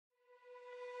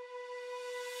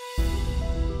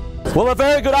Well, a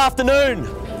very good afternoon.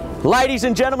 Ladies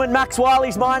and gentlemen, Max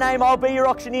Wylie's my name. I'll be your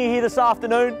auctioneer here this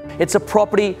afternoon. It's a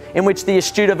property in which the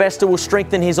astute investor will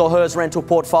strengthen his or her rental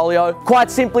portfolio.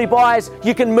 Quite simply, buyers,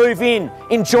 you can move in,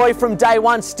 enjoy from day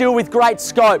one, still with great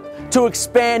scope to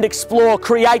expand, explore,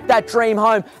 create that dream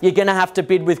home. You're going to have to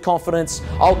bid with confidence.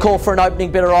 I'll call for an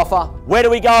opening bidder offer. Where do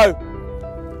we go?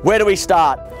 Where do we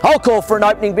start? I'll call for an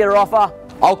opening bidder offer.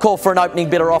 I'll call for an opening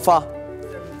bidder offer.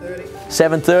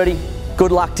 730.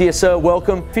 Good luck to you, sir.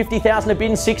 Welcome. 50,000 a bid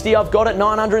and 60. I've got it.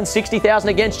 960,000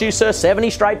 against you, sir.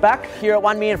 70 straight back. Here at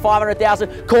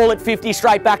 1,500,000. Call it 50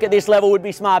 straight back at this level would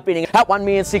be smart bidding. At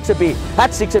 1,600,000 a bid.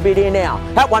 At 6 a bid here now.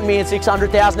 At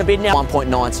 1,600,000 a bid now.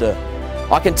 1.9, sir.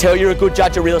 I can tell you're a good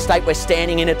judge of real estate. We're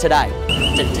standing in it today.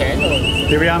 Is it 10?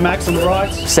 Here we are, Max, on the right.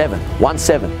 7.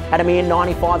 1.7. At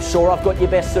 1,095,000, sure, I've got your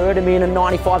best, sir. At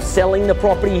 1,095,000, selling the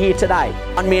property here today.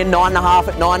 1,950,000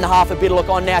 at 9.5 a bid. Look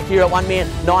on now here at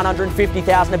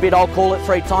 1,950,000 a bid. I'll call it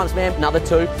 3 times, ma'am. Another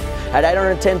 2. At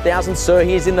 810,000, sir,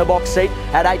 here's in the box seat.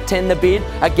 At 810 the bid.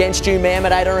 Against you, ma'am,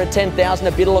 at 810,000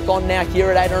 a bid. Look on now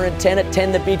here at 810. At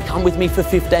 10 the bid. Come with me for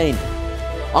 15.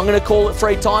 I'm going to call it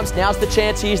 3 times. Now's the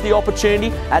chance. Here's the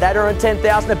opportunity. At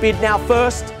 810,000 a bid now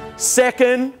first.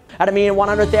 Second. At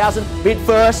 1,100,000 bid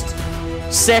first.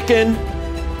 Second.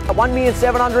 At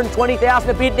 1,720,000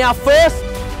 a bid now first.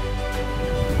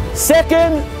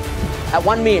 Second. At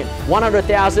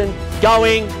 1,100,000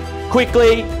 going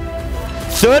quickly.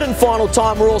 Third and final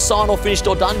time. We're all signed or finished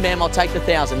or done. Ma'am, I'll take the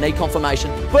 1,000. Need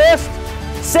confirmation. First.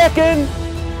 Second.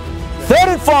 Third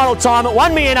and final time at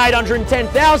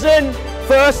 1,810,000.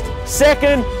 First,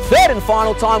 second, third and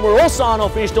final time. We're all signed or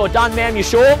finished or done, ma'am. You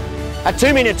sure? At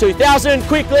 2,200,000,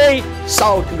 quickly.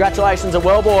 Sold. Congratulations and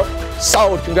well bought.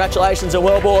 Sold. Congratulations and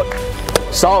well bought.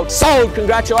 Sold. Sold.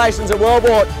 Congratulations and well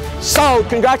bought. Sold.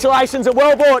 Congratulations and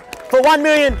well bought for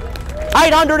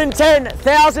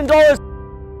 $1,810,000.